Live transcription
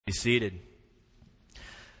Be seated.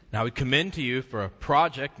 Now, we commend to you for a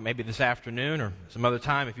project, maybe this afternoon or some other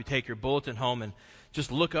time, if you take your bulletin home and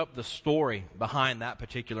just look up the story behind that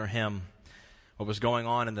particular hymn, what was going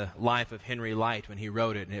on in the life of Henry Light when he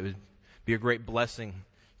wrote it. And it would be a great blessing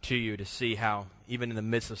to you to see how, even in the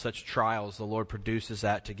midst of such trials, the Lord produces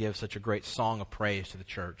that to give such a great song of praise to the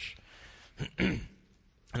church. And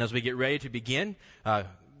as we get ready to begin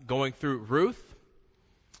going through Ruth,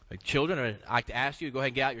 children, I'd like to ask you to go ahead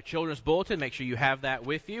and get out your children's bulletin. Make sure you have that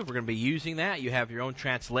with you. We're going to be using that. You have your own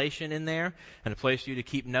translation in there and a place for you to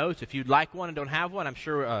keep notes. If you'd like one and don't have one, I'm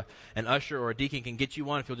sure an usher or a deacon can get you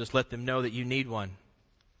one if you'll just let them know that you need one.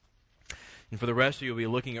 And for the rest of you, we'll be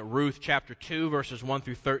looking at Ruth chapter 2, verses 1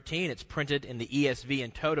 through 13. It's printed in the ESV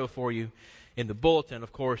and Toto for you in the bulletin.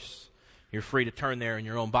 Of course, you're free to turn there in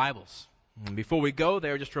your own Bibles. And before we go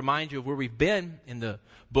there, just to remind you of where we've been in the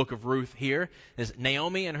book of Ruth here, is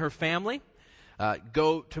Naomi and her family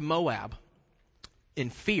go to Moab in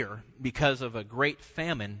fear because of a great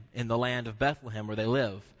famine in the land of Bethlehem where they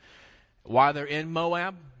live. While they're in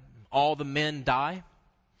Moab, all the men die.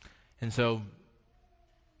 And so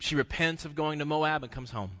she repents of going to Moab and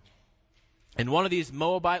comes home. And one of these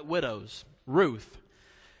Moabite widows, Ruth,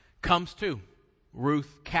 comes too.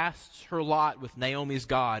 Ruth casts her lot with Naomi's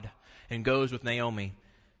God and goes with Naomi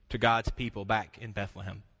to God's people back in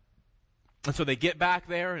Bethlehem. And so they get back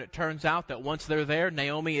there, and it turns out that once they're there,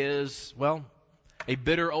 Naomi is, well, a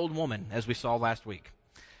bitter old woman, as we saw last week.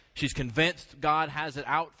 She's convinced God has it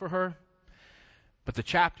out for her, but the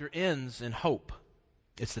chapter ends in hope.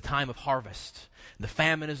 It's the time of harvest. The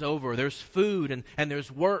famine is over. There's food and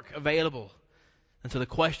there's work available. And so the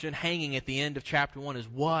question hanging at the end of chapter 1 is,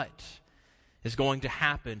 what is going to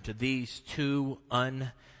happen to these two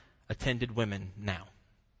unattended women now?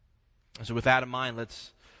 And so with that in mind,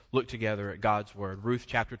 let's look together at God's Word. Ruth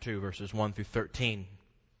chapter 2, verses 1 through 13.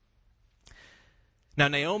 Now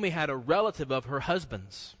Naomi had a relative of her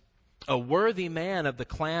husband's, a worthy man of the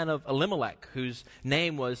clan of Elimelech, whose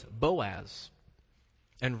name was Boaz.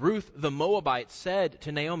 And Ruth the Moabite said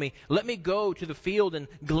to Naomi, "Let me go to the field and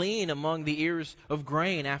glean among the ears of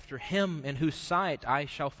grain after him in whose sight I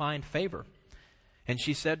shall find favor." And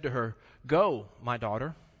she said to her, "Go, my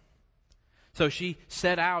daughter." So she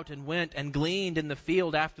set out and went and gleaned in the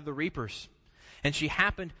field after the reapers. And she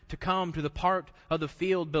happened to come to the part of the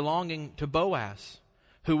field belonging to Boaz,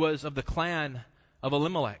 who was of the clan of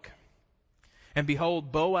Elimelech. And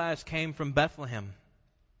behold, Boaz came from Bethlehem.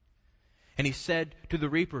 And he said to the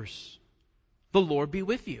reapers, "The Lord be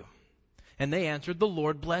with you." And they answered, "The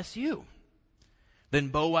Lord bless you." Then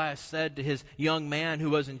Boaz said to his young man who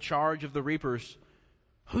was in charge of the reapers,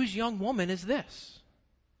 "Whose young woman is this?"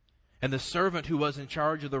 And the servant who was in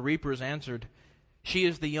charge of the reapers answered, "She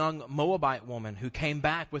is the young Moabite woman who came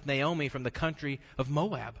back with Naomi from the country of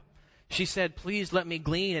Moab. She said, 'Please let me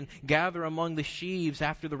glean and gather among the sheaves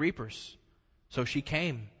after the reapers.' So she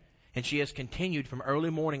came, and she has continued from early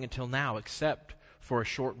morning until now, except for a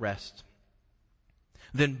short rest."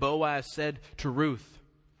 Then Boaz said to Ruth,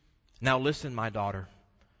 "Now listen, my daughter.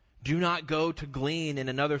 Do not go to glean in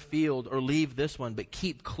another field or leave this one, but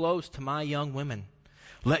keep close to my young women.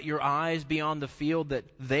 Let your eyes be on the field that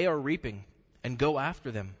they are reaping, and go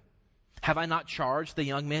after them. Have I not charged the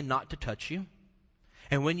young men not to touch you?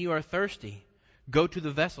 And when you are thirsty, go to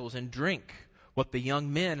the vessels and drink what the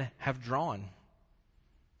young men have drawn."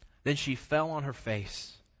 Then she fell on her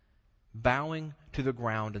face, bowing to the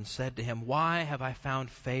ground, and said to him, "Why have I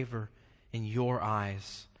found favor in your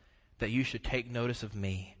eyes, that you should take notice of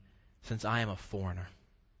me, since I am a foreigner?"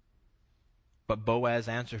 But Boaz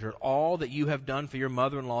answered her, "All that you have done for your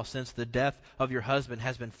mother-in-law since the death of your husband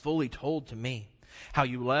has been fully told to me. How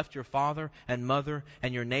you left your father and mother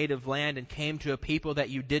and your native land and came to a people that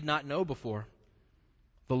you did not know before.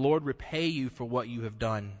 The Lord repay you for what you have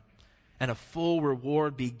done, and a full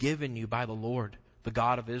reward be given you by the Lord, the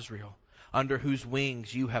God of Israel, under whose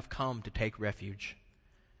wings you have come to take refuge."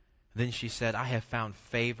 Then she said, "I have found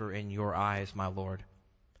favor in your eyes, my Lord,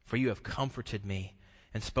 for you have comforted me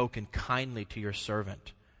and spoken kindly to your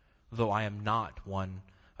servant, though I am not one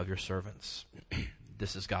of your servants."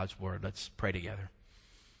 This is God's word. Let's pray together.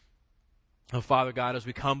 Oh, Father God, as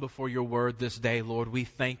we come before your word this day, Lord, we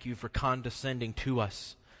thank you for condescending to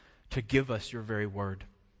us to give us your very word.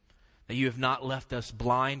 That you have not left us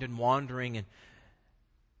blind and wandering,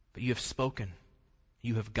 but you have spoken.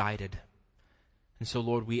 You have guided. And so,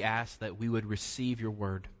 Lord, we ask that we would receive your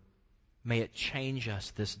word. May it change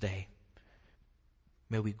us this day.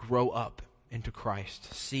 May we grow up into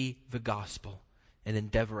Christ, see the gospel, and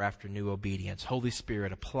endeavor after new obedience. Holy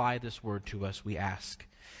Spirit, apply this word to us, we ask.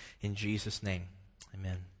 In Jesus' name,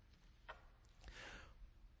 amen.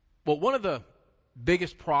 Well, one of the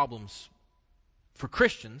biggest problems for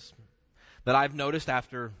Christians that I've noticed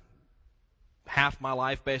after half my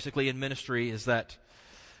life basically in ministry is that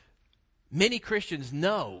many Christians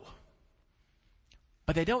know,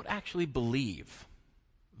 but they don't actually believe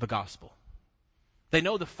the gospel. They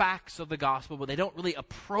know the facts of the gospel, but they don't really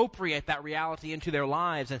appropriate that reality into their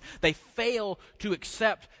lives, and they fail to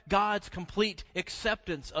accept God's complete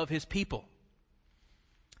acceptance of his people.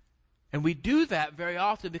 And we do that very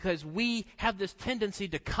often because we have this tendency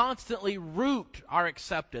to constantly root our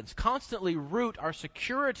acceptance, constantly root our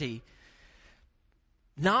security,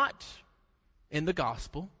 not in the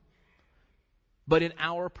gospel, but in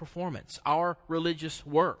our performance, our religious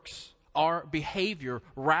works, our behavior,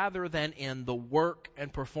 rather than in the work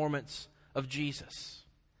and performance of Jesus.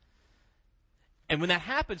 And when that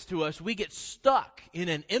happens to us, we get stuck in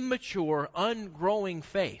an immature, ungrowing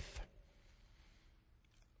faith.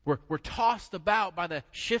 We're tossed about by the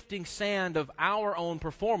shifting sand of our own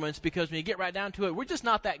performance because when you get right down to it, we're just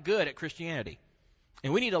not that good at Christianity.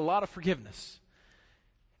 And we need a lot of forgiveness.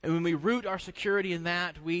 And when we root our security in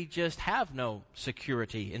that, we just have no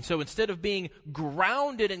security. And so instead of being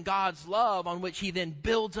grounded in God's love on which he then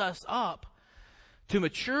builds us up to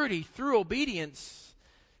maturity through obedience,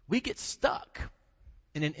 we get stuck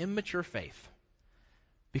in an immature faith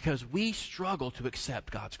because we struggle to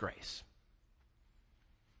accept God's grace.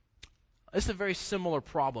 It's a very similar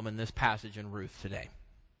problem in this passage in Ruth today.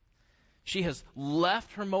 She has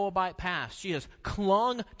left her Moabite past. She has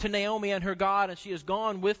clung to Naomi and her God, and she has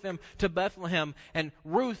gone with them to Bethlehem. And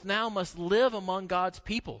Ruth now must live among God's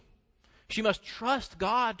people. She must trust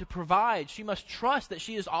God to provide. She must trust that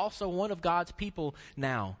she is also one of God's people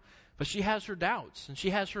now. But she has her doubts, and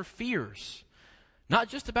she has her fears. Not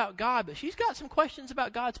just about God, but she's got some questions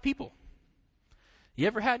about God's people. You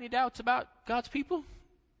ever had any doubts about God's people?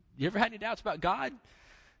 You ever had any doubts about God?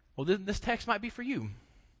 Well, then this text might be for you.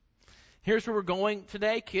 Here's where we're going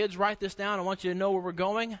today. Kids, write this down. I want you to know where we're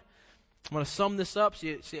going. I'm going to sum this up so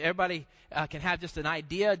everybody can have just an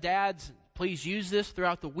idea. Dads, please use this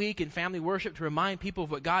throughout the week in family worship to remind people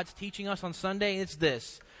of what God's teaching us on Sunday. And it's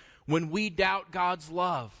this. When we doubt God's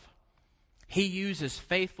love, he uses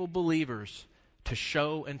faithful believers to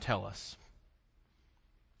show and tell us.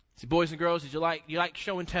 See, boys and girls, did you like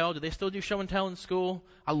show and tell? Do they still do show and tell in school?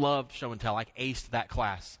 I loved show and tell. I aced that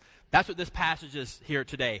class. That's what this passage is here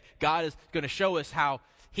today. God is going to show us how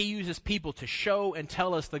he uses people to show and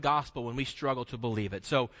tell us the gospel when we struggle to believe it.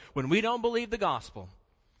 So when we don't believe the gospel,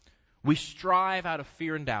 we strive out of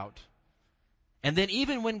fear and doubt. And then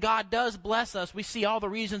even when God does bless us, we see all the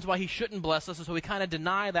reasons why he shouldn't bless us, and so we kind of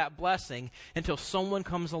deny that blessing until someone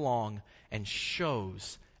comes along and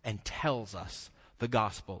shows and tells us the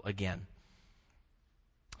gospel again.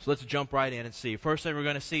 So let's jump right in and see. First thing we're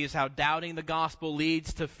going to see is how doubting the gospel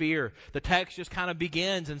leads to fear. The text just kind of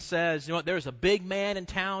begins and says, you know what, there's a big man in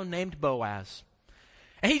town named Boaz.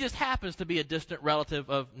 And he just happens to be a distant relative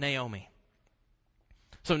of Naomi.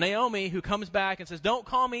 So Naomi, who comes back and says, don't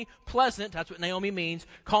call me pleasant, that's what Naomi means,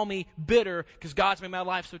 call me bitter, because God's made my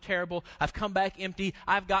life so terrible. I've come back empty,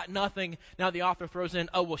 I've got nothing. Now the author throws in,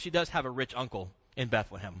 oh, well, she does have a rich uncle in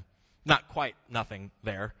Bethlehem. Not quite nothing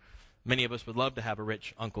there. Many of us would love to have a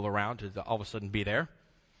rich uncle around to all of a sudden be there.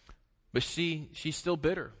 But she's still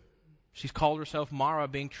bitter. She's called herself Mara,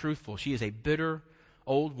 being truthful. She is a bitter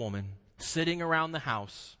old woman sitting around the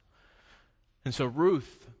house. And so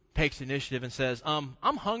Ruth takes initiative and says, I'm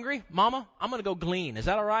hungry, Mama. I'm going to go glean. Is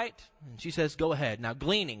that all right? And she says, go ahead. Now,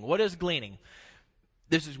 gleaning. What is gleaning?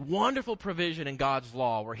 There's this wonderful provision in God's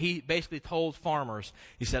law where he basically told farmers,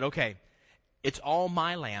 he said, okay, it's all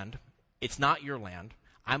my land. It's not your land.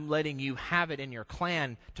 I'm letting you have it in your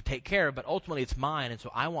clan to take care of, but ultimately it's mine, and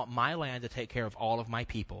so I want my land to take care of all of my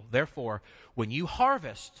people. Therefore, when you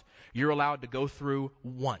harvest, you're allowed to go through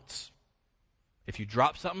once. If you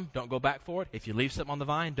drop something, don't go back for it. If you leave something on the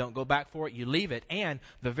vine, don't go back for it. You leave it, and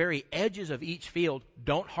the very edges of each field,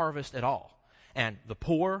 don't harvest at all. And the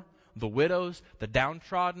poor, the widows, the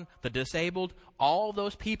downtrodden, the disabled, all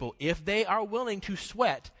those people, if they are willing to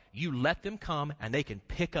sweat, you let them come and they can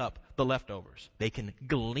pick up the leftovers. They can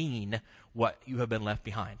glean what you have been left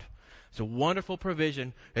behind. It's a wonderful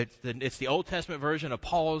provision. It's the Old Testament version of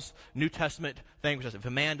Paul's New Testament thing, which says if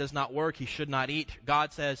a man does not work, he should not eat.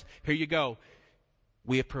 God says, here you go.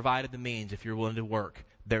 We have provided the means. If you're willing to work,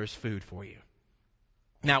 there's food for you.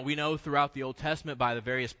 Now, we know throughout the Old Testament by the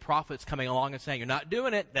various prophets coming along and saying, you're not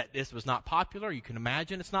doing it, that this was not popular. You can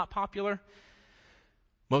imagine it's not popular.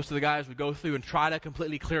 Most of the guys would go through and try to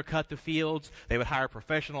completely clear-cut the fields. They would hire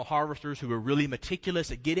professional harvesters who were really meticulous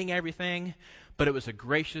at getting everything, but it was a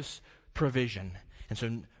gracious provision. And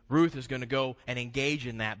so Ruth is going to go and engage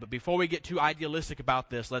in that. But before we get too idealistic about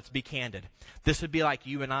this, let's be candid. This would be like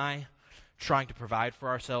you and I trying to provide for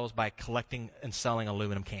ourselves by collecting and selling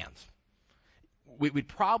aluminum cans. We'd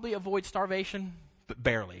probably avoid starvation, but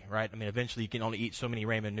barely, right? I mean, eventually you can only eat so many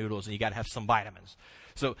ramen noodles and you got to have some vitamins.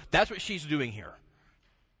 So that's what she's doing here.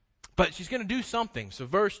 But she's going to do something. So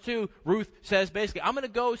verse 2, Ruth says basically, I'm going to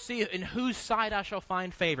go see in whose side I shall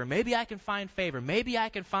find favor. Maybe I can find favor. Maybe I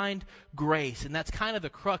can find grace. And that's kind of the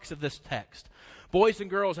crux of this text. Boys and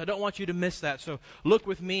girls, I don't want you to miss that. So look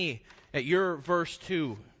with me at your verse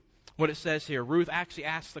 2, what it says here. Ruth actually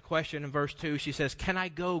asks the question in verse 2. She says, can I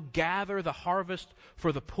go gather the harvest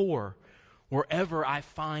for the poor wherever I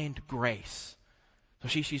find grace? So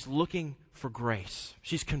she's looking for grace.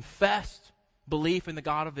 She's confessed belief in the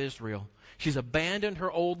God of Israel. She's abandoned her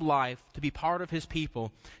old life to be part of his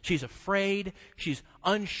people. She's afraid. She's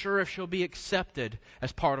unsure if she'll be accepted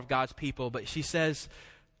as part of God's people. But she says,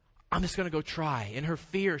 I'm just going to go try. In her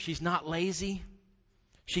fear, she's not lazy.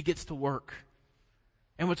 She gets to work.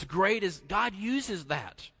 And what's great is God uses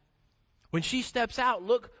that. When she steps out,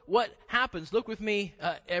 look what happens. Look with me,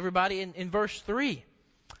 everybody, in verse 3. It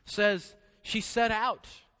says, she set out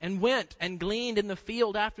and went and gleaned in the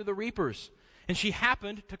field after the reapers. And she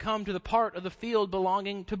happened to come to the part of the field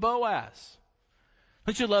belonging to Boaz.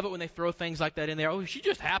 Don't you love it when they throw things like that in there? Oh, she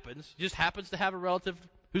just happens. She just happens to have a relative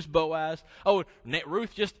who's Boaz. Oh,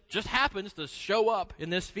 Ruth just happens to show up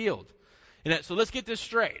in this field. And so let's get this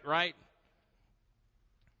straight, right?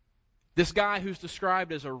 This guy who's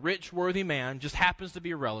described as a rich, worthy man just happens to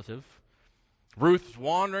be a relative. Ruth's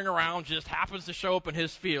wandering around, just happens to show up in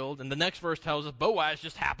his field. And the next verse tells us Boaz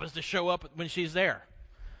just happens to show up when she's there.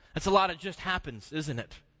 That's a lot of just happens, isn't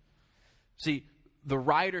it? See, the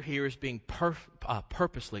writer here is being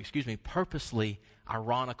purposely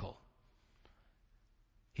ironical.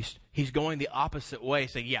 He's going the opposite way,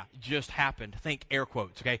 saying, yeah, just happened. Think air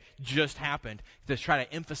quotes, okay? Just happened. To try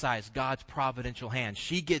to emphasize God's providential hand.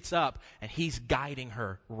 She gets up, and he's guiding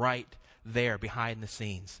her right there behind the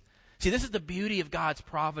scenes. See, this is the beauty of God's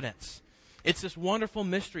providence. It's this wonderful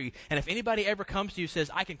mystery. And if anybody ever comes to you and says,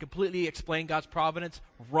 I can completely explain God's providence,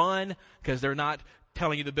 run, because they're not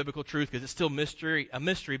telling you the biblical truth, because it's still a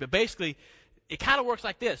mystery. But basically, it kind of works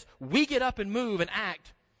like this. We get up and move and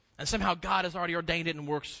act, and somehow God has already ordained it and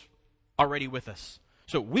works already with us.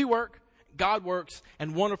 So we work, God works,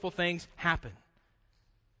 and wonderful things happen.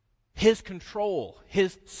 His control,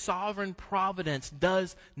 his sovereign providence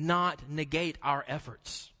does not negate our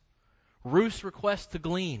efforts. Ruth's request to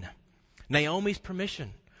glean, Naomi's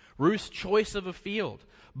permission, Ruth's choice of a field,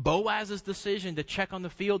 Boaz's decision to check on the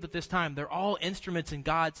field at this time, they're all instruments in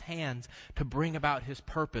God's hands to bring about his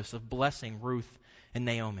purpose of blessing Ruth and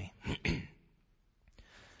Naomi.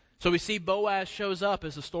 So we see Boaz shows up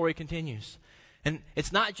as the story continues. And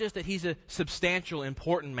it's not just that he's a substantial,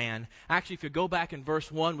 important man. Actually, if you go back in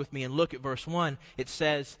verse 1 with me and look at verse 1, it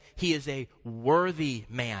says he is a worthy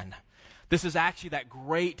man. This is actually that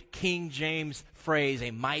great King James phrase,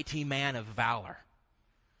 a mighty man of valor.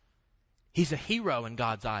 He's a hero in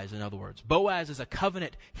God's eyes, in other words. Boaz is a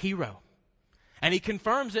covenant hero. And he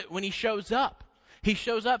confirms it when he shows up. He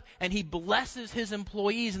shows up and he blesses his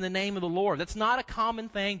employees in the name of the Lord. That's not a common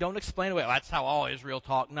thing. Don't explain away. Well, that's how all Israel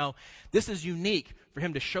talk. No, this is unique for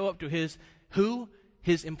him to show up to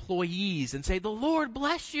his employees and say, the Lord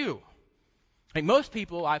bless you. Like most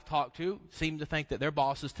people I've talked to seem to think that their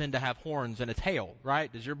bosses tend to have horns and a tail, right?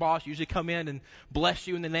 Does your boss usually come in and bless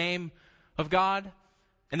you in the name of God?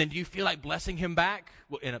 And then do you feel like blessing him back?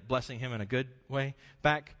 Well, blessing him in a good way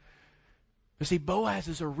back? But see, Boaz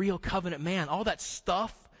is a real covenant man. All that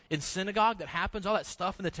stuff in synagogue that happens, all that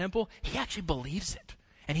stuff in the temple, he actually believes it.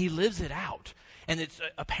 And he lives it out. And it's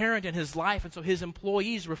apparent in his life. And so his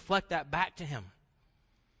employees reflect that back to him.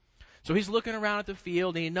 So he's looking around at the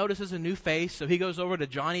field and he notices a new face. So he goes over to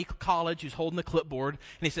Johnny College, who's holding the clipboard,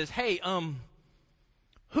 and he says, "Hey,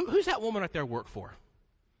 who's that woman right there work for?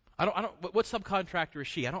 What subcontractor is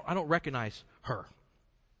she? I don't recognize her."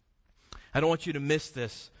 I don't want you to miss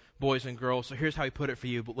this, boys and girls. So here's how he put it for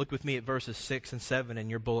you. But look with me at verses 6 and 7 in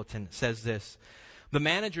your bulletin. It says this. The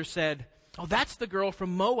manager said, "Oh, that's the girl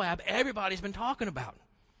from Moab everybody's been talking about.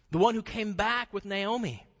 The one who came back with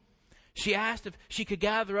Naomi. She asked if she could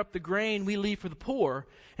gather up the grain we leave for the poor,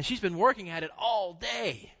 and she's been working at it all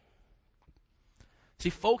day." See,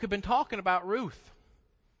 folk have been talking about Ruth,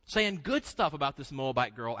 saying good stuff about this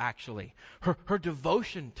Moabite girl, actually. Her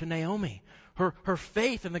devotion to Naomi, her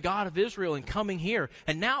faith in the God of Israel and coming here,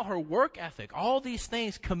 and now her work ethic. All these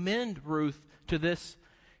things commend Ruth to this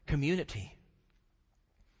community.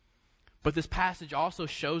 But this passage also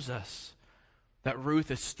shows us that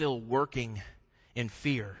Ruth is still working in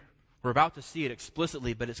fear. We're about to see it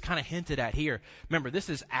explicitly, but it's kind of hinted at here. Remember, this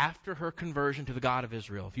is after her conversion to the God of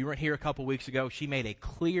Israel. If you weren't here a couple weeks ago, she made a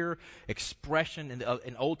clear expression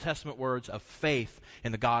in Old Testament words of faith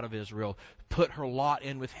in the God of Israel, put her lot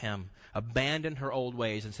in with him, abandoned her old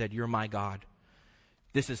ways, and said, "You're my God."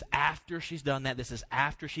 This is after she's done that. This is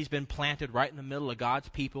after she's been planted right in the middle of God's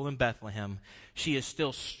people in Bethlehem. She is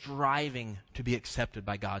still striving to be accepted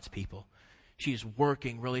by God's people. She's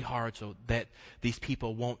working really hard so that these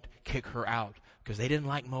people won't kick her out because they didn't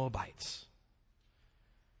like Moabites.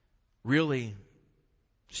 Really,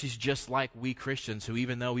 she's just like we Christians who,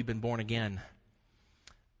 even though we've been born again,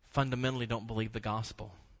 fundamentally don't believe the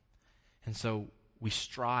gospel. And so we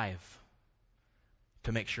strive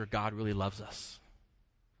to make sure God really loves us,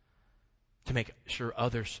 to make sure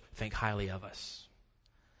others think highly of us,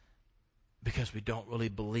 because we don't really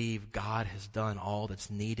believe God has done all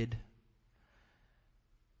that's needed,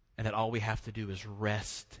 and that all we have to do is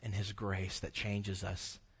rest in his grace that changes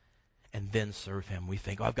us and then serve him. We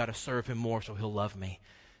think, I've got to serve him more so he'll love me.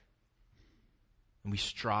 And we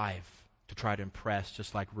strive to try to impress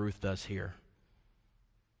just like Ruth does here.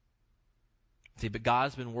 See, but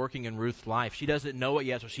God's been working in Ruth's life. She doesn't know it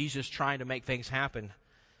yet, so she's just trying to make things happen.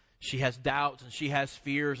 She has doubts and she has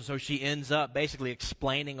fears, and so she ends up basically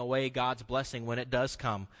explaining away God's blessing when it does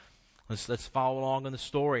come. Let's follow along in the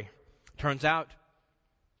story. Turns out,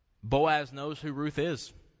 Boaz knows who Ruth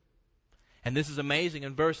is. And this is amazing.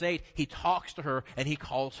 In verse 8, he talks to her and he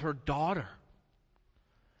calls her daughter.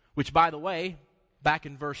 Which, by the way, back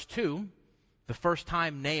in verse 2, the first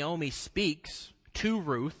time Naomi speaks to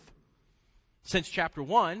Ruth since chapter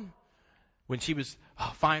 1, when she was,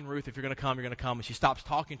 fine, Ruth, if you're going to come, you're going to come. And she stops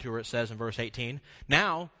talking to her, it says in verse 18.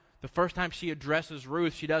 Now, the first time she addresses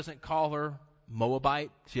Ruth, she doesn't call her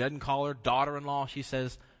Moabite. She doesn't call her daughter-in-law. She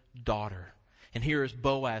says daughter. And here is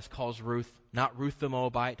Boaz calls Ruth, not Ruth the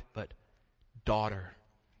Moabite, but daughter.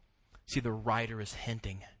 See, the writer is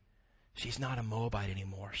hinting. She's not a Moabite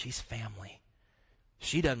anymore. She's family.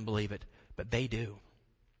 She doesn't believe it, but they do.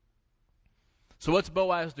 So what's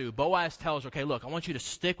Boaz do? Boaz tells her, okay, look, I want you to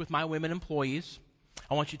stick with my women employees.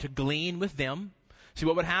 I want you to glean with them. See,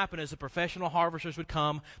 what would happen is the professional harvesters would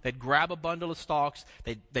come, they'd grab a bundle of stalks,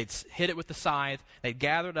 they'd hit it with the scythe, they'd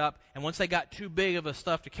gather it up, and once they got too big of a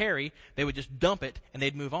stuff to carry, they would just dump it and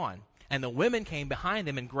they'd move on. And the women came behind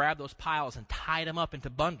them and grabbed those piles and tied them up into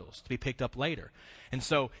bundles to be picked up later. And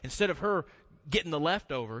so instead of her getting the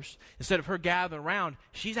leftovers, instead of her gathering around,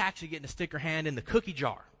 she's actually getting to stick her hand in the cookie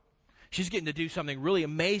jar. She's getting to do something really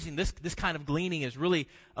amazing. This kind of gleaning is really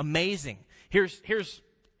amazing. Here's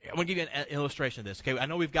I want to give you an illustration of this. Okay, I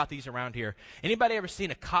know we've got these around here. Anybody ever seen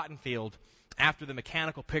a cotton field after the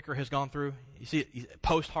mechanical picker has gone through? You see it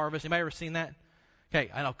post-harvest? Anybody ever seen that? Okay,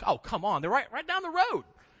 I know. Oh, come on. They're right down the road.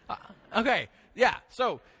 Okay, yeah.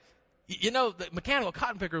 So, you know, the mechanical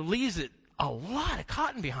cotton picker leaves it a lot of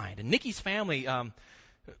cotton behind. And Nikki's family,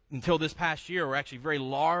 until this past year, were actually very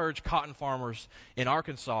large cotton farmers in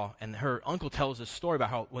Arkansas. And her uncle tells this story about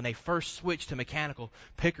how when they first switched to mechanical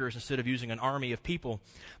pickers instead of using an army of people,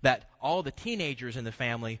 that all the teenagers in the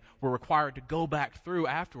family were required to go back through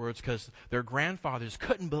afterwards because their grandfathers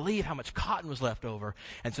couldn't believe how much cotton was left over.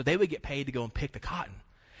 And so they would get paid to go and pick the cotton.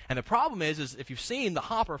 And the problem is if you've seen the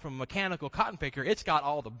hopper from a mechanical cotton picker, it's got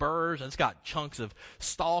all the burrs and it's got chunks of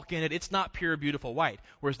stalk in it. It's not pure, beautiful white.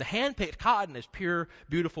 Whereas the hand-picked cotton is pure,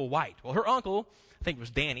 beautiful white. Well, her uncle, I think it was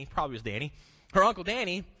Danny, probably was Danny, her Uncle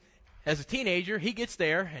Danny, as a teenager, he gets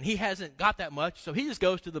there and he hasn't got that much, so he just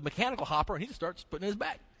goes to the mechanical hopper and he just starts putting it in his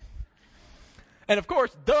bag. And of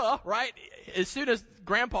course, right? As soon as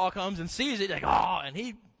Grandpa comes and sees it, like,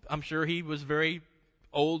 and I'm sure he was very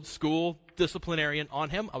old school disciplinarian on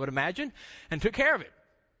him, I would imagine, and took care of it.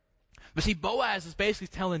 But see, Boaz is basically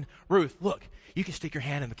telling Ruth, look, you can stick your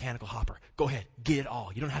hand in the mechanical hopper. Go ahead, get it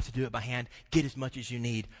all. You don't have to do it by hand. Get as much as you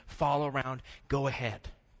need. Follow around. Go ahead.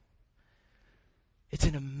 It's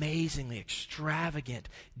an amazingly extravagant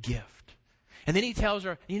gift. And then he tells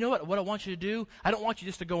her, you know what I want you to do? I don't want you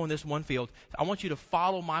just to go in this one field. I want you to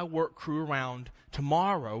follow my work crew around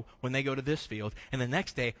tomorrow when they go to this field, and the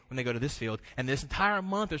next day when they go to this field, and this entire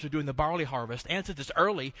month as they're doing the barley harvest, and since it's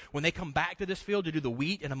early, when they come back to this field to do the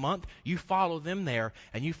wheat in a month, you follow them there,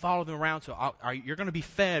 and you follow them around, so you're going to be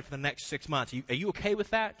fed for the next 6 months. Are you okay with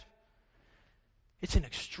that? It's an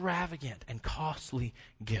extravagant and costly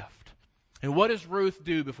gift. And what does Ruth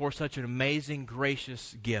do before such an amazing,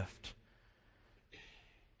 gracious gift?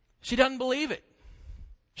 She doesn't believe it.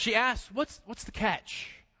 She asks, what's the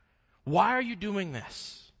catch? Why are you doing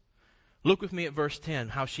this? Look with me at verse 10,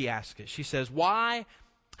 how she asks it. She says, why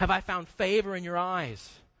have I found favor in your eyes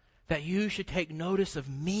that you should take notice of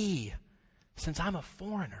me, since I'm a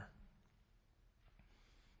foreigner.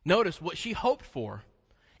 Notice what she hoped for,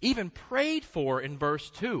 even prayed for in verse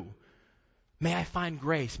 2. May I find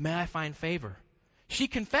grace, may I find favor. She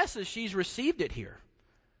confesses she's received it here.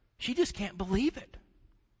 She just can't believe it.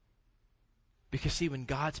 Because see, when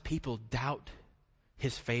God's people doubt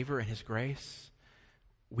his favor and his grace,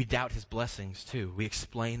 we doubt his blessings too. We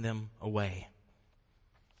explain them away.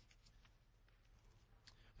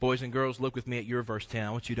 Boys and girls, look with me at your verse 10.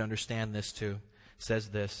 I want you to understand this too. It says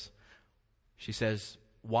this. She says,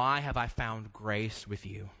 why have I found grace with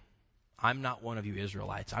you? I'm not one of you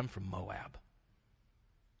Israelites. I'm from Moab.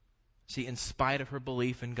 See, in spite of her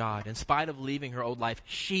belief in God, in spite of leaving her old life,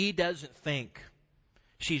 she doesn't think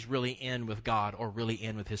she's really in with God or really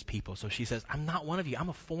in with his people. So she says, I'm not one of you. I'm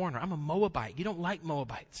a foreigner. I'm a Moabite. You don't like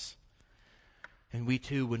Moabites. And we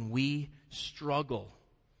too, when we struggle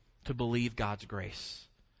to believe God's grace,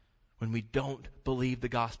 when we don't believe the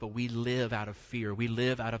gospel, we live out of fear. We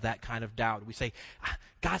live out of that kind of doubt. We say,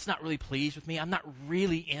 God's not really pleased with me. I'm not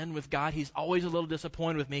really in with God. He's always a little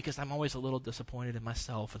disappointed with me because I'm always a little disappointed in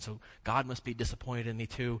myself. And so God must be disappointed in me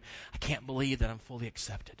too. I can't believe that I'm fully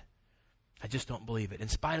accepted. I just don't believe it. In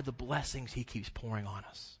spite of the blessings he keeps pouring on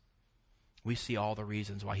us, we see all the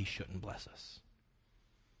reasons why he shouldn't bless us.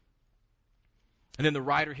 And then the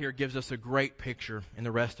writer here gives us a great picture in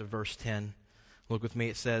the rest of verse 10. Look with me.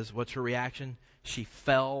 It says, what's her reaction? She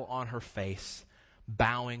fell on her face,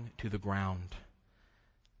 bowing to the ground.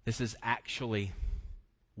 This is actually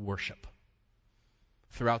worship.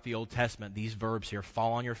 Throughout the Old Testament, these verbs here,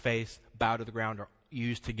 fall on your face, bow to the ground, are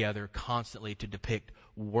used together constantly to depict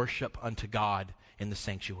worship unto God in the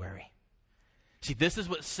sanctuary. See, this is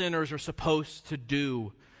what sinners are supposed to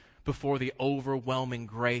do before the overwhelming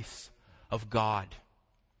grace of God.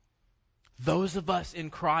 Those of us in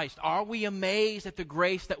Christ, are we amazed at the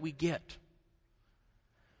grace that we get?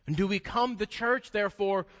 And do we come to church,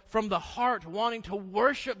 therefore, from the heart, wanting to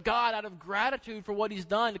worship God out of gratitude for what he's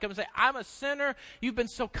done, to come and say, I'm a sinner, you've been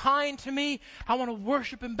so kind to me, I want to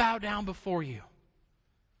worship and bow down before you?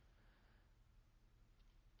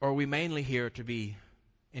 Or are we mainly here to be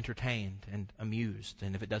entertained and amused,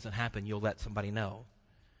 and if it doesn't happen, you'll let somebody know?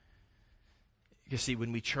 You see,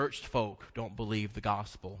 when we churched folk don't believe the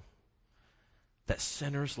gospel, that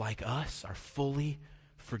sinners like us are fully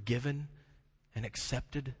forgiven and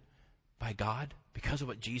accepted by God because of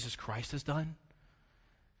what Jesus Christ has done.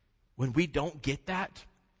 When we don't get that,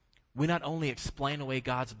 we not only explain away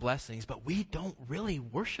God's blessings, but we don't really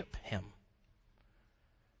worship him.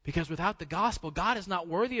 Because without the gospel, God is not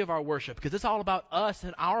worthy of our worship, because it's all about us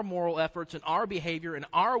and our moral efforts and our behavior and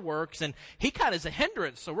our works, and he kind of is a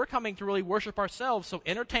hindrance. So we're coming to really worship ourselves. So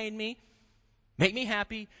entertain me, make me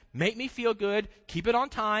happy, make me feel good, keep it on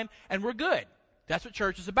time, and we're good. That's what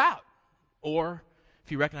church is about. Or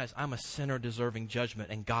if you recognize I'm a sinner deserving judgment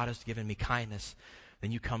and God has given me kindness,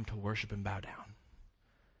 then you come to worship and bow down.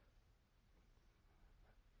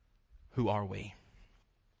 Who are we?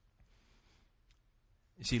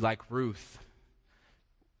 You see, like Ruth,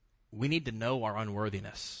 we need to know our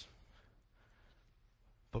unworthiness,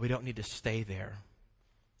 but we don't need to stay there.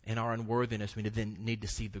 In our unworthiness, we then need to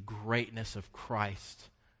see the greatness of Christ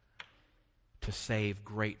to save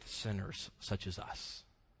great sinners such as us.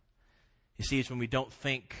 You see, it's when we don't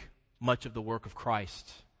think much of the work of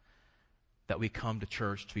Christ that we come to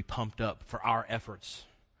church to be pumped up for our efforts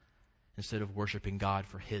instead of worshiping God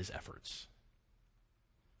for his efforts.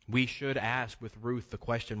 We should ask with Ruth the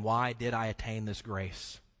question, why did I attain this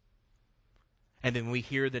grace? And then we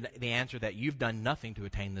hear the answer that you've done nothing to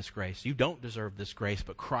attain this grace. You don't deserve this grace,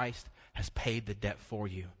 but Christ has paid the debt for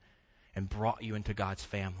you and brought you into God's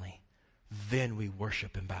family. Then we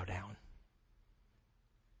worship and bow down.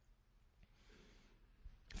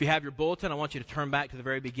 If you have your bulletin, I want you to turn back to the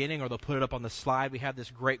very beginning, or they'll put it up on the slide. We have this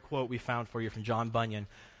great quote we found for you from John Bunyan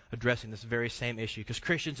addressing this very same issue, because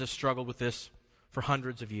Christians have struggled with this for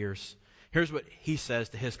hundreds of years. Here's what he says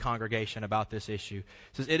to his congregation about this issue.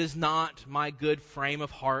 He says, "It is not my good frame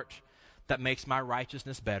of heart that makes my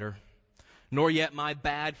righteousness better, nor yet my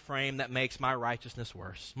bad frame that makes my righteousness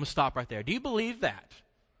worse." I'm going to stop right there. Do you believe that?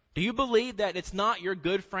 Do you believe that it's not your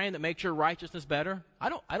good frame that makes your righteousness better? I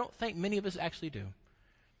don't think many of us actually do.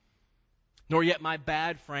 Nor yet my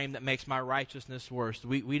bad frame that makes my righteousness worse.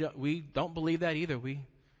 We don't believe that either. We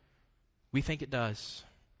think it does.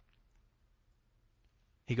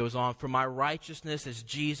 He goes on, "For my righteousness is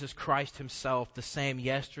Jesus Christ himself, the same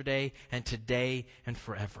yesterday and today and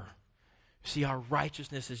forever." See, our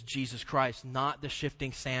righteousness is Jesus Christ, not the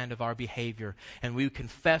shifting sand of our behavior. And we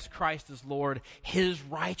confess Christ as Lord. His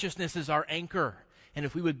righteousness is our anchor. And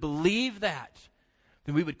if we would believe that,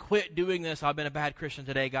 then we would quit doing this. I've been a bad Christian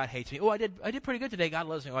today. God hates me. Oh, I did pretty good today. God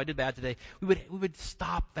loves me. Oh, I did bad today. We would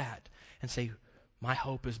stop that and say, my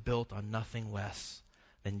hope is built on nothing less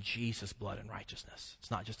than Jesus' blood and righteousness.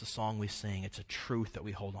 It's not just a song we sing. It's a truth that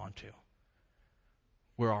we hold on to.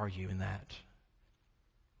 Where are you in that?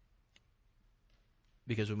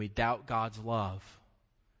 Because when we doubt God's love,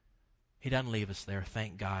 He doesn't leave us there,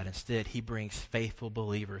 thank God. Instead, He brings faithful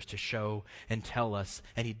believers to show and tell us.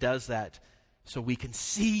 And He does that so we can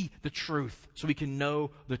see the truth, so we can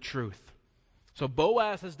know the truth. So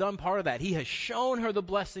Boaz has done part of that. He has shown her the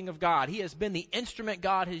blessing of God. He has been the instrument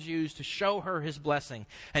God has used to show her His blessing.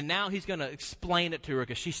 And now He's going to explain it to her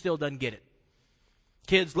because she still doesn't get it.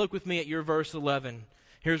 Kids, look with me at your verse 11.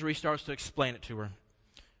 Here's where he starts to explain it to her.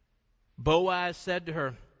 Boaz said to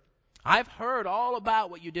her, I've heard all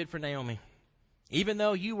about what you did for Naomi. Even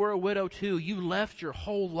though you were a widow too, you left your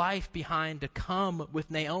whole life behind to come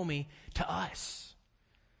with Naomi to us.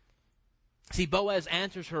 See, Boaz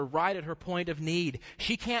answers her right at her point of need.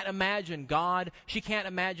 She can't imagine God. She can't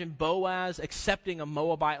imagine Boaz accepting a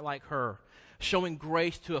Moabite like her, showing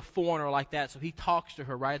grace to a foreigner like that. So he talks to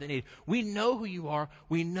her right at the need. We know who you are.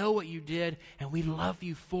 We know what you did, and we love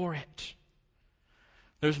you for it.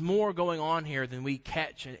 There's more going on here than we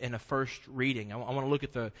catch in a first reading. I want to look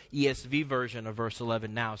at the ESV version of verse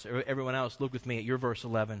 11 now. So everyone else, look with me at your verse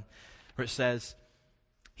 11, where it says,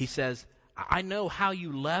 he says, I know how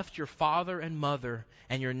you left your father and mother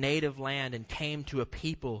and your native land and came to a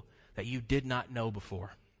people that you did not know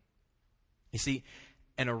before. You see,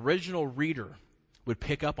 an original reader would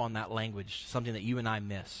pick up on that language, something that you and I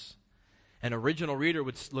miss. An original reader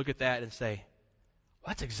would look at that and say, well,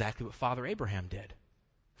 that's exactly what Father Abraham did.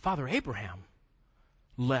 Father Abraham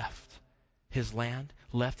left his land,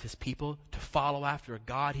 left his people to follow after a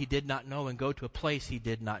God he did not know and go to a place he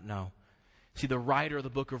did not know. See, the writer of the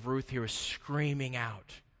book of Ruth here is screaming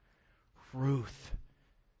out, Ruth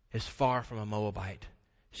is far from a Moabite.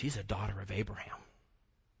 She's a daughter of Abraham.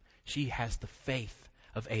 She has the faith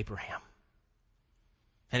of Abraham.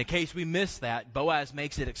 And in case we miss that, Boaz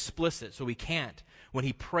makes it explicit, so we can't. When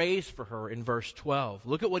he prays for her in verse 12.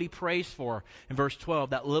 Look at what he prays for in verse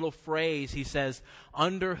 12. That little phrase, he says,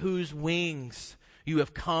 under whose wings you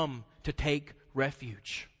have come to take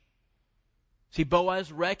refuge. See,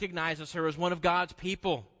 Boaz recognizes her as one of God's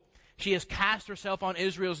people. She has cast herself on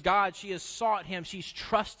Israel's God. She has sought Him. She's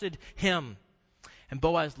trusted Him. And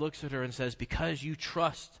Boaz looks at her and says, because you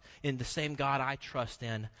trust in the same God I trust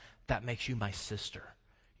in, that makes you my sister.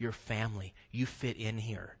 Your family. You fit in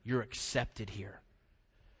here. You're accepted here.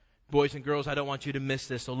 Boys and girls, I don't want you to miss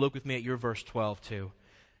this, so look with me at your verse 12 too.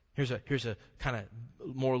 Here's a kind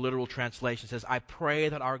of more literal translation. It says, I pray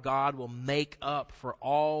that our God will make up for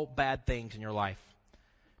all bad things in your life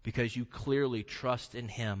because you clearly trust in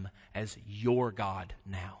Him as your God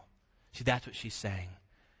now. See, that's what she's saying.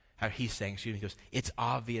 He's saying, he goes, it's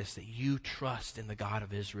obvious that you trust in the God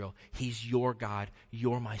of Israel. He's your God.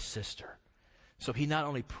 You're my sister. So he not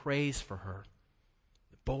only prays for her,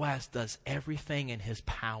 Boaz does everything in his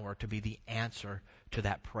power to be the answer to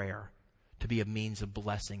that prayer, to be a means of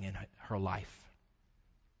blessing in her life.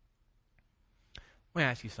 Let me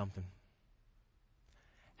ask you something.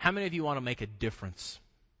 How many of you want to make a difference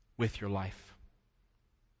with your life?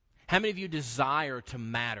 How many of you desire to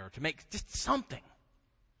matter, to make just something?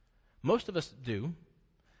 Most of us do.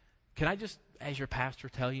 Can I just, as your pastor,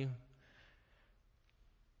 tell you,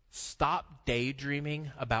 stop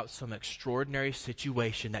daydreaming about some extraordinary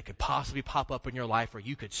situation that could possibly pop up in your life where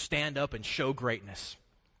you could stand up and show greatness.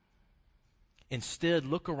 Instead,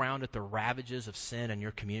 look around at the ravages of sin in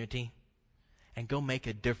your community and go make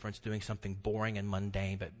a difference doing something boring and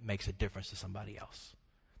mundane but makes a difference to somebody else.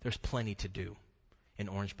 There's plenty to do in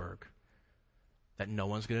Orangeburg that no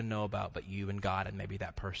one's going to know about but you and God and maybe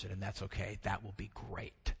that person, and that's okay. That will be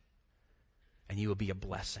great. And you will be a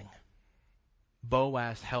blessing.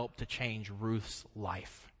 Boaz helped to change Ruth's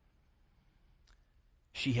life.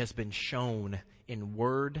 She has been shown in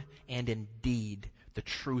word and in deed the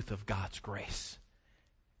truth of God's grace.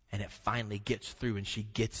 And it finally gets through and she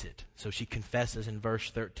gets it. So she confesses in verse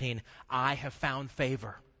 13, I have found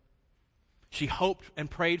favor. She hoped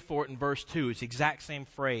and prayed for it in verse 2. It's the exact same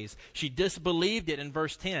phrase. She disbelieved it in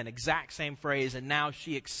verse 10. Exact same phrase. And now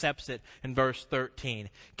she accepts it in verse 13.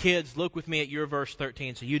 Kids, look with me at your verse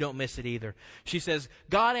 13 so you don't miss it either. She says,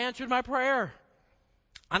 God answered my prayer.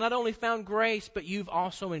 I not only found grace, but you've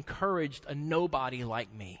also encouraged a nobody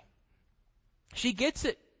like me. She gets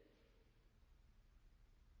it.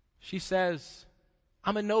 She says,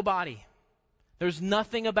 I'm a nobody. There's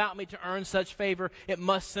nothing about me to earn such favor. It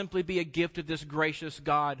must simply be a gift of this gracious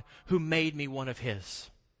God who made me one of His.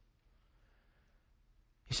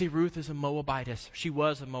 You see, Ruth is a Moabitess. She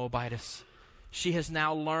was a Moabitess. She has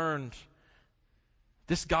now learned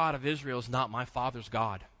this God of Israel is not my father's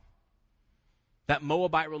God. That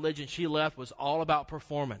Moabite religion she left was all about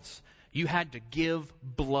performance. You had to give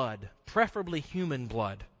blood, preferably human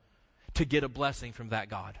blood, to get a blessing from that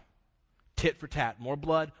God. Tit for tat, more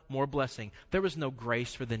blood, more blessing. There was no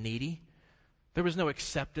grace for the needy. There was no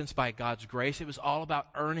acceptance by God's grace. It was all about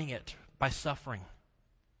earning it by suffering.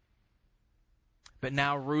 But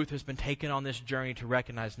now Ruth has been taken on this journey to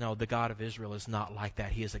recognize, no, the God of Israel is not like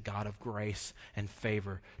that. He is a God of grace and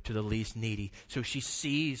favor to the least needy. So she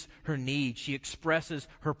sees her need. She expresses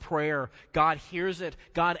her prayer. God hears it.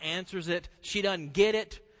 God answers it. She doesn't get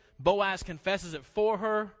it. Boaz confesses it for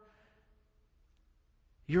her.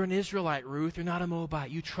 You're an Israelite, Ruth. You're not a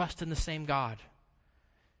Moabite. You trust in the same God.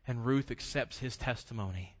 And Ruth accepts his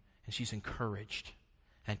testimony, and she's encouraged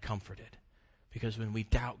and comforted. Because when we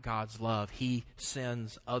doubt God's love, he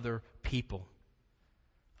sends other people,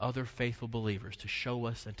 other faithful believers, to show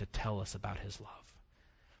us and to tell us about his love.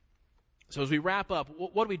 So as we wrap up,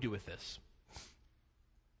 what do we do with this?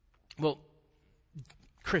 Well,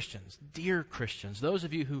 Christians, dear Christians, those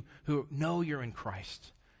of you who know you're in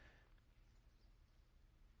Christ,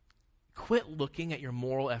 quit looking at your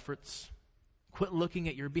moral efforts. Quit looking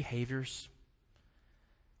at your behaviors.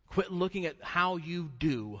 Quit looking at how you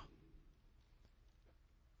do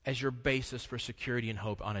as your basis for security and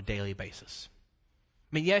hope on a daily basis.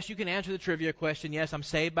 I mean, yes, you can answer the trivia question. Yes, I'm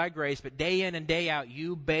saved by grace, but day in and day out,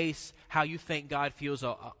 you base how you think God feels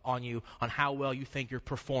on you on how well you think you're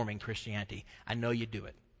performing Christianity. I know you do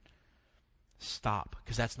it. Stop,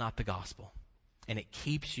 because that's not the gospel. And it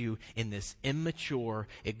keeps you in this immature,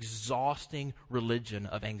 exhausting religion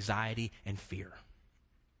of anxiety and fear.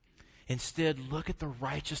 Instead, look at the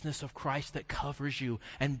righteousness of Christ that covers you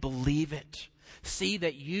and believe it. See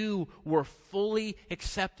that you were fully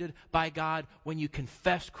accepted by God when you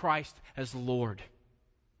confessed Christ as Lord.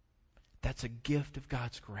 That's a gift of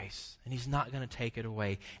God's grace, and he's not going to take it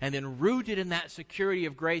away. And then rooted in that security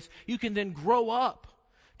of grace, you can then grow up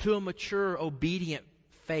to a mature, obedient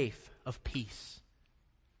faith of peace.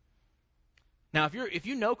 Now, if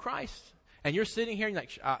you know Christ, and you're sitting here and you're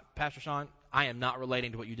like, Pastor Sean, I am not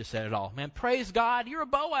relating to what you just said at all. Man, praise God, you're a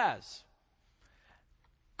Boaz.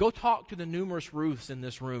 Go talk to the numerous Ruths in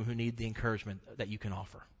this room who need the encouragement that you can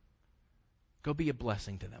offer. Go be a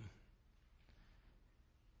blessing to them.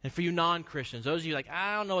 And for you non-Christians, those of you like,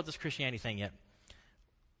 I don't know what this Christianity thing yet.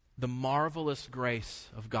 The marvelous grace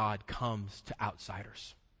of God comes to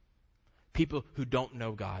outsiders. People who don't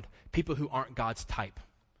know God. People who aren't God's type.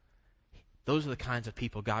 Those are the kinds of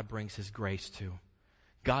people God brings his grace to.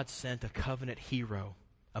 God sent a covenant hero,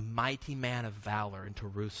 a mighty man of valor into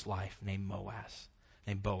Ruth's life named Boaz.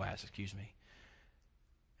 And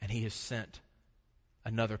he has sent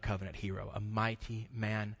another covenant hero, a mighty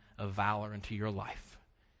man of valor into your life.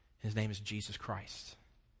 His name is Jesus Christ.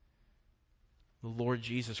 The Lord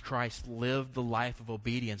Jesus Christ lived the life of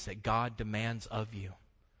obedience that God demands of you.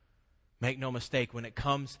 Make no mistake, when it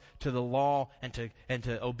comes to the law and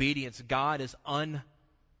to obedience, God is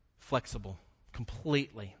unflexible,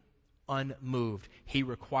 completely unmoved. He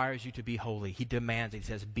requires you to be holy. He demands it. He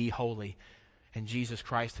says, be holy. And Jesus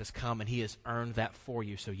Christ has come and he has earned that for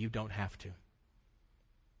you so you don't have to.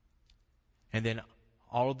 And then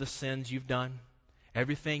all of the sins you've done,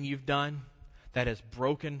 everything you've done that has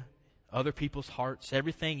broken other people's hearts,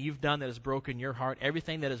 everything you've done that has broken your heart,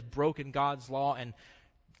 everything that has broken God's law and,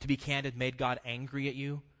 to be candid, made God angry at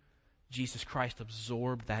you, Jesus Christ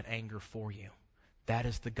absorbed that anger for you. That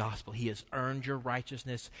is the gospel. He has earned your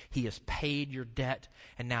righteousness. He has paid your debt.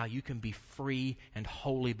 And now you can be free and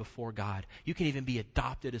holy before God. You can even be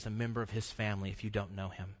adopted as a member of his family if you don't know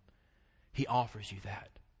him. He offers you that.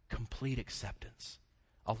 Complete acceptance.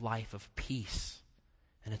 A life of peace.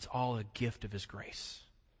 And it's all a gift of his grace.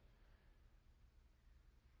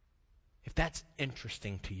 If that's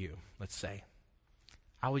interesting to you, let's say,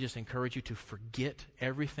 I would just encourage you to forget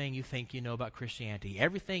everything you think you know about Christianity,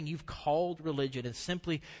 everything you've called religion, and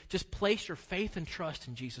simply just place your faith and trust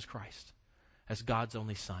in Jesus Christ as God's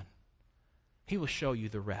only Son. He will show you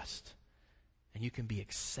the rest, and you can be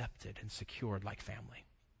accepted and secured like family.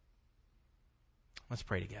 Let's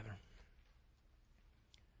pray together.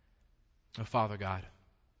 Oh, Father God,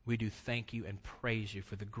 we do thank you and praise you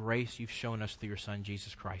for the grace you've shown us through your Son,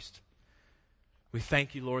 Jesus Christ. We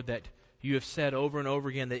thank you, Lord, that you have said over and over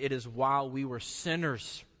again that it is while we were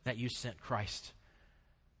sinners that you sent Christ.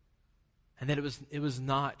 And that it was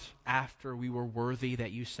not after we were worthy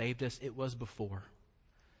that you saved us, it was before.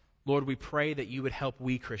 Lord, we pray that you would help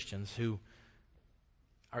we Christians who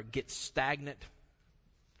get stagnant,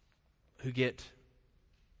 who get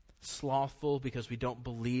slothful because we don't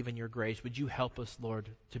believe in your grace. Would you help us, Lord,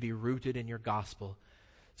 to be rooted in your gospel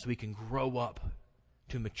so we can grow up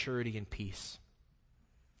to maturity and peace.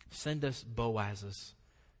 Send us Boazes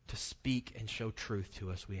to speak and show truth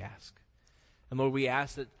to us, we ask. And Lord, we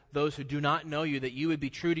ask that those who do not know you, that you would be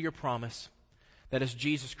true to your promise, that as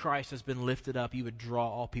Jesus Christ has been lifted up, you would draw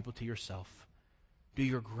all people to yourself. Do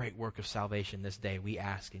your great work of salvation this day, we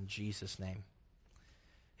ask in Jesus' name.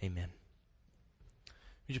 Amen.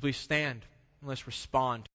 Would you please stand and let's respond